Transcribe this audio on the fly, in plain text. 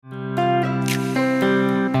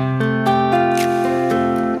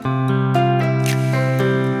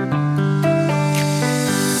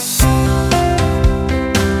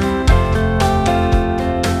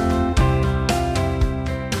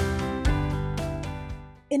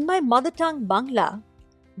In my mother tongue Bangla,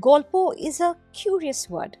 Golpo is a curious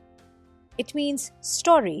word. It means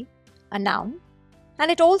story, a noun, and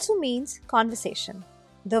it also means conversation,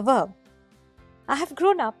 the verb. I have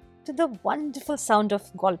grown up to the wonderful sound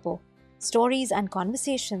of Golpo, stories and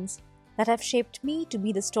conversations that have shaped me to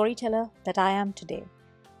be the storyteller that I am today.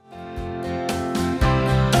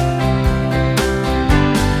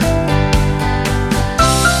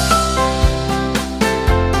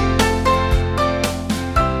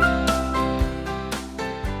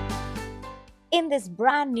 In this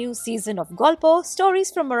brand new season of Golpo, Stories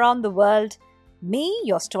from Around the World, me,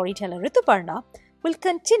 your storyteller Rituparna, will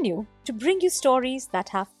continue to bring you stories that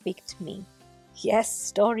have picked me. Yes,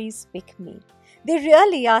 stories pick me. They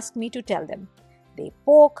really ask me to tell them. They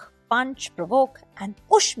poke, punch, provoke, and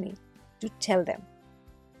push me to tell them.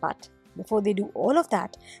 But before they do all of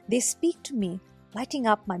that, they speak to me, lighting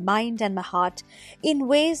up my mind and my heart in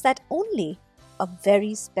ways that only a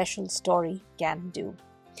very special story can do.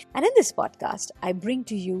 And in this podcast, I bring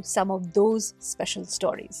to you some of those special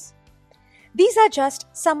stories. These are just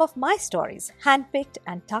some of my stories, handpicked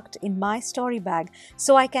and tucked in my story bag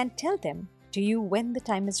so I can tell them to you when the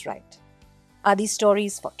time is right. Are these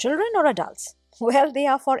stories for children or adults? Well, they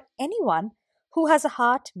are for anyone who has a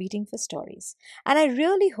heart beating for stories. And I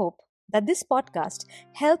really hope that this podcast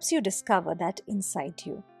helps you discover that inside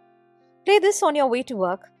you. Play this on your way to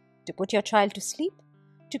work, to put your child to sleep,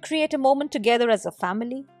 to create a moment together as a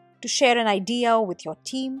family, to share an idea with your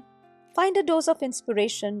team, find a dose of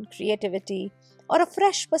inspiration, creativity, or a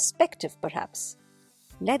fresh perspective perhaps.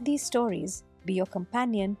 Let these stories be your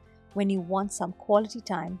companion when you want some quality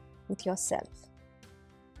time with yourself.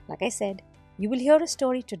 Like I said, you will hear a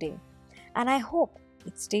story today, and I hope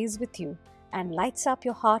it stays with you and lights up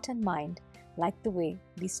your heart and mind like the way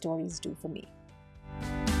these stories do for me.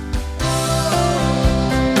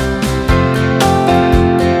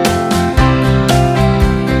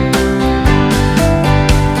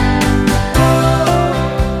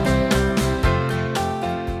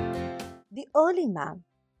 The early man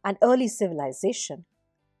and early civilization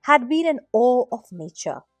had been in awe of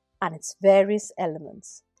nature and its various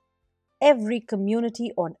elements. Every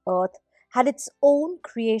community on earth had its own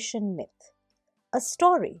creation myth, a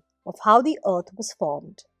story of how the earth was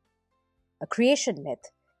formed. A creation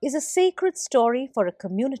myth is a sacred story for a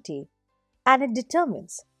community, and it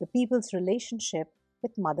determines the people's relationship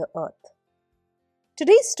with Mother Earth.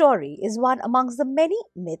 Today's story is one amongst the many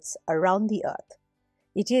myths around the earth.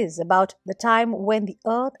 It is about the time when the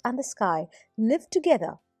earth and the sky lived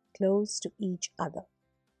together close to each other.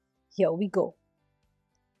 Here we go.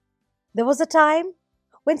 There was a time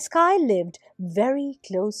when sky lived very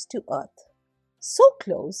close to earth. So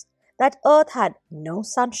close that earth had no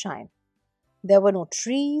sunshine. There were no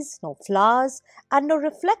trees, no flowers, and no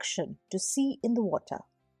reflection to see in the water.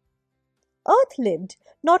 Earth lived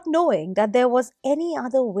not knowing that there was any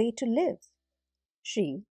other way to live.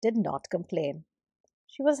 She did not complain.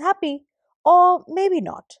 She was happy, or maybe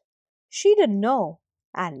not. She didn't know,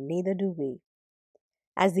 and neither do we.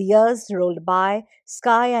 As the years rolled by,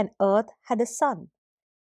 sky and earth had a son.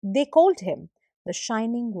 They called him the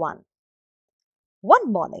Shining One.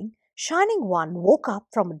 One morning, Shining One woke up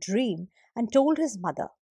from a dream and told his mother,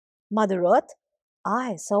 "Mother Earth,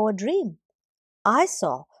 I saw a dream. I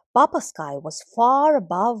saw Papa Sky was far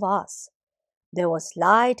above us. There was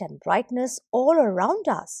light and brightness all around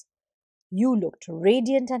us. You looked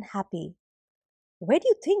radiant and happy. Where do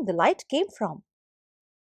you think the light came from?"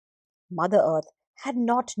 Mother Earth had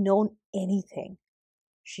not known anything.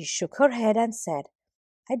 She shook her head and said,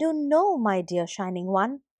 "I don't know, my dear Shining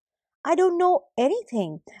One. I don't know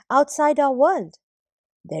anything outside our world.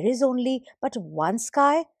 There is only but one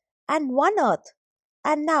sky and one earth,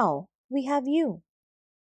 and now we have you."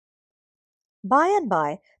 By and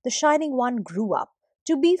by, the Shining One grew up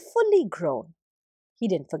to be fully grown. He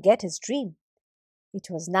didn't forget his dream. It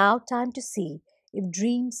was now time to see if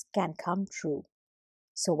dreams can come true.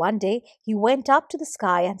 So one day he went up to the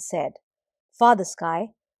sky and said, "Father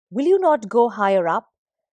Sky, will you not go higher up,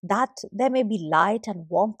 that there may be light and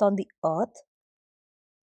warmth on the earth?"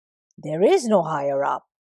 "There is no higher up,"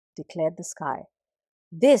 declared the sky.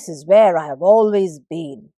 "This is where I have always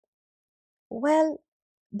been." "Well,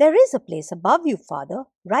 there is a place above you, Father,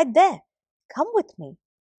 right there. Come with me."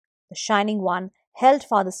 The Shining One held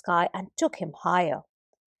Father Sky and took him higher.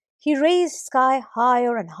 He raised Sky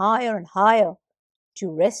higher and higher and higher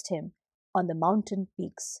to rest him on the mountain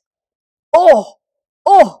peaks. "Oh,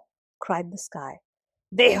 oh!" cried the sky.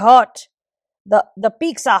 "They hurt. The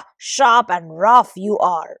peaks are sharp and rough. You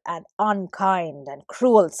are an unkind and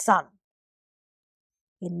cruel son."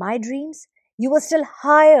 "In my dreams, you were still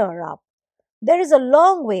higher up. There is a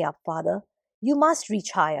long way up, father. You must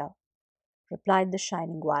reach higher, replied the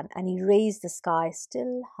Shining One, and he raised the sky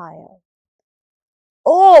still higher.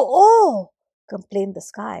 Oh, complained the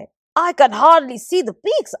sky. I can hardly see the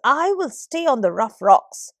peaks. I will stay on the rough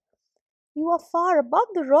rocks. You are far above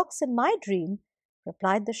the rocks in my dream,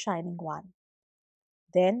 replied the Shining One.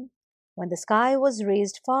 Then, when the sky was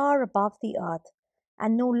raised far above the earth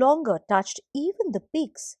and no longer touched even the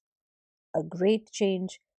peaks, a great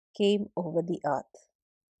change came over the earth.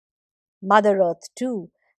 Mother Earth,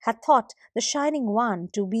 too, had thought the Shining One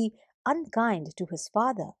to be unkind to his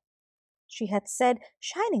father. She had said,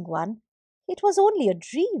 Shining One, it was only a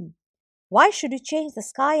dream. Why should you change the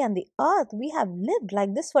sky and the earth? We have lived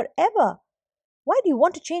like this forever. Why do you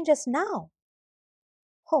want to change us now?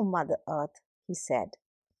 Oh, Mother Earth, he said,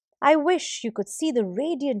 I wish you could see the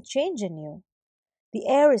radiant change in you. The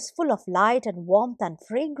air is full of light and warmth and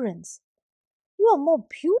fragrance. You are more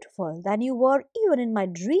beautiful than you were even in my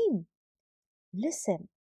dream. Listen,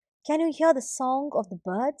 can you hear the song of the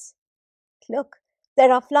birds? Look,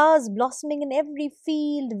 there are flowers blossoming in every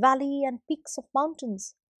field, valley, and peaks of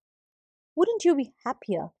mountains. Wouldn't you be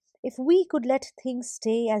happier if we could let things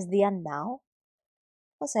stay as they are now?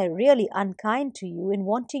 Was I really unkind to you in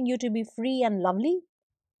wanting you to be free and lovely?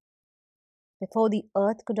 Before the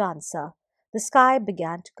earth could answer, the sky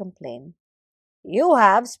began to complain. You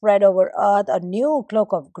have spread over earth a new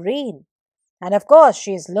cloak of green, and of course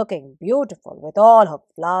she is looking beautiful with all her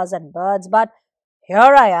flowers and birds, but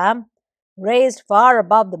here I am, raised far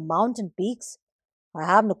above the mountain peaks. I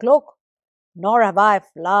have no cloak, nor have I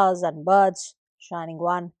flowers and birds. Shining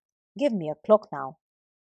One, give me a cloak now.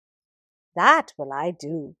 That will I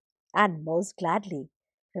do, and most gladly,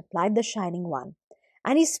 replied the Shining One,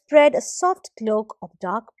 and he spread a soft cloak of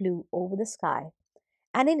dark blue over the sky,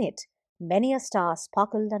 and in it many a star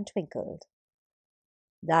sparkled and twinkled.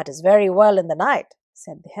 That is very well in the night,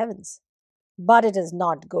 said the heavens, but it is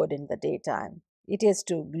not good in the daytime. It is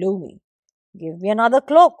too gloomy. Give me another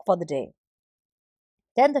cloak for the day.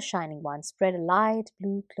 Then the Shining One spread a light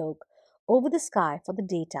blue cloak over the sky for the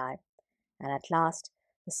daytime, and at last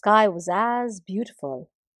the sky was as beautiful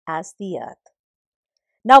as the earth.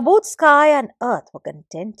 Now both sky and earth were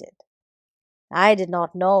contented. I did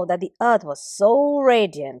not know that the earth was so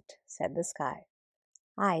radiant, said the sky.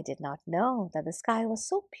 I did not know that the sky was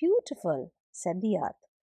so beautiful, said the earth.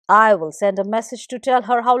 I will send a message to tell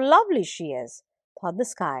her how lovely she is, thought the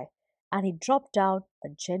sky, and he dropped down a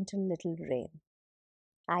gentle little rain.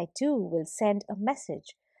 I too will send a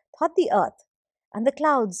message, thought the earth, and the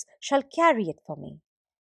clouds shall carry it for me.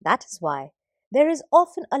 That is why there is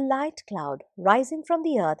often a light cloud rising from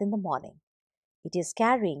the earth in the morning. It is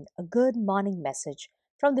carrying a good morning message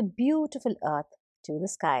from the beautiful earth to the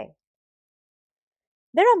sky.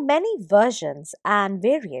 There are many versions and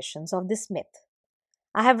variations of this myth.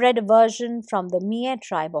 I have read a version from the Mian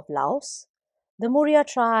tribe of Laos, the Muria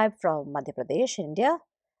tribe from Madhya Pradesh, India,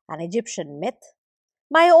 an Egyptian myth.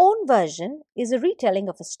 My own version is a retelling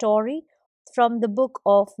of a story from the book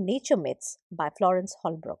of Nature Myths by Florence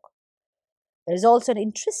Holbrook. There is also an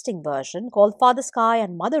interesting version called Father Sky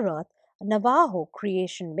and Mother Earth, a Navajo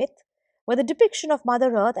creation myth, where the depiction of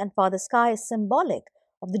Mother Earth and Father Sky is symbolic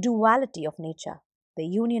of the duality of nature, the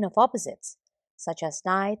union of opposites, such as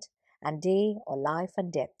night and day or life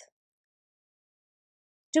and death.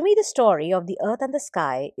 To me, the story of the earth and the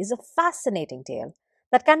sky is a fascinating tale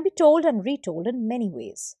that can be told and retold in many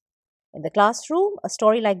ways. In the classroom, a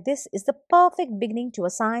story like this is the perfect beginning to a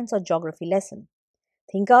science or geography lesson.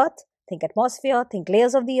 Think earth, think atmosphere, think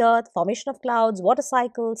layers of the earth, formation of clouds, water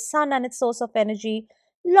cycles, sun and its source of energy.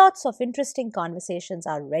 Lots of interesting conversations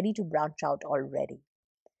are ready to branch out already.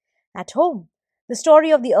 At home, the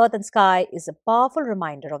story of the earth and sky is a powerful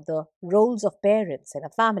reminder of the roles of parents in a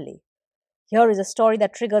family. Here is a story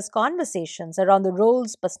that triggers conversations around the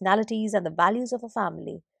roles, personalities, and the values of a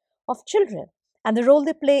family, of children, and the role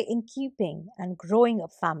they play in keeping and growing a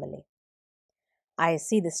family. I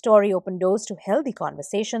see the story open doors to healthy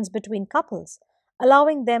conversations between couples,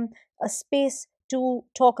 allowing them a space to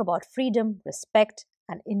talk about freedom, respect,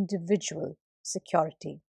 and individual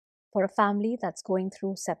security. For a family that's going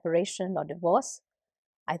through separation or divorce,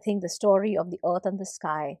 I think the story of the earth and the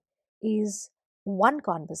sky is one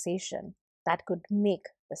conversation that could make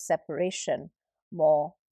the separation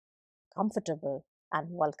more comfortable and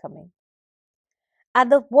welcoming. At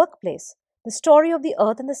the workplace, the story of the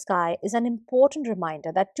earth and the sky is an important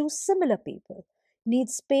reminder that two similar people need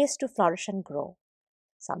space to flourish and grow.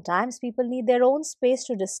 Sometimes people need their own space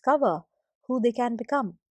to discover who they can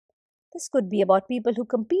become. This could be about people who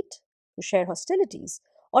compete, who share hostilities,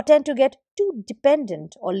 or tend to get too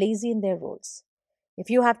dependent or lazy in their roles. If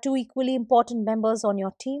you have two equally important members on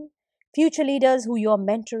your team, future leaders who you are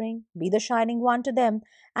mentoring, be the shining one to them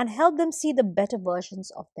and help them see the better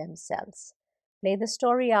versions of themselves. Play the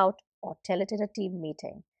story out or tell it at a team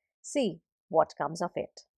meeting. See what comes of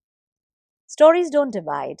it. Stories don't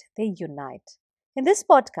divide, they unite. In this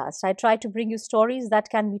podcast, I try to bring you stories that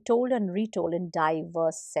can be told and retold in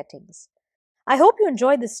diverse settings. I hope you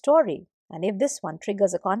enjoyed this story, and if this one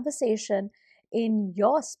triggers a conversation in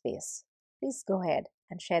your space, please go ahead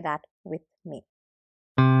and share that with me.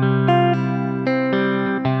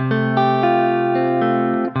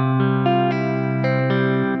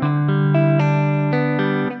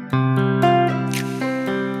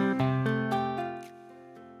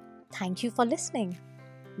 Thank you for listening.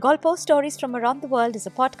 Golpo Stories from Around the World is a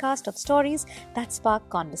podcast of stories that spark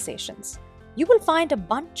conversations. You will find a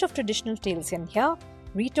bunch of traditional tales in here,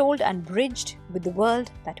 retold and bridged with the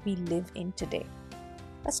world that we live in today.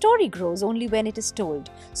 A story grows only when it is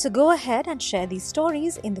told, so go ahead and share these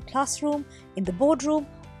stories in the classroom, in the boardroom,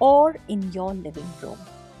 or in your living room.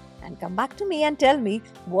 And come back to me and tell me,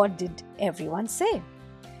 what did everyone say?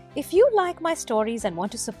 If you like my stories and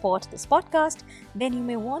want to support this podcast, then you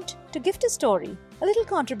may want to gift a story, a little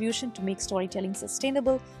contribution to make storytelling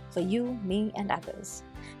sustainable for you, me, and others.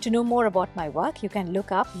 To know more about my work, you can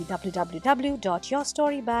look up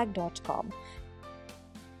www.yourstorybag.com.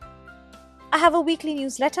 I have a weekly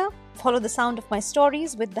newsletter. Follow the sound of my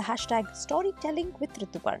stories with the hashtag Storytelling with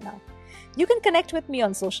Rituparna. You can connect with me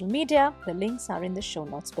on social media. The links are in the show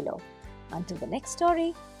notes below. Until the next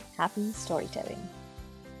story, happy storytelling.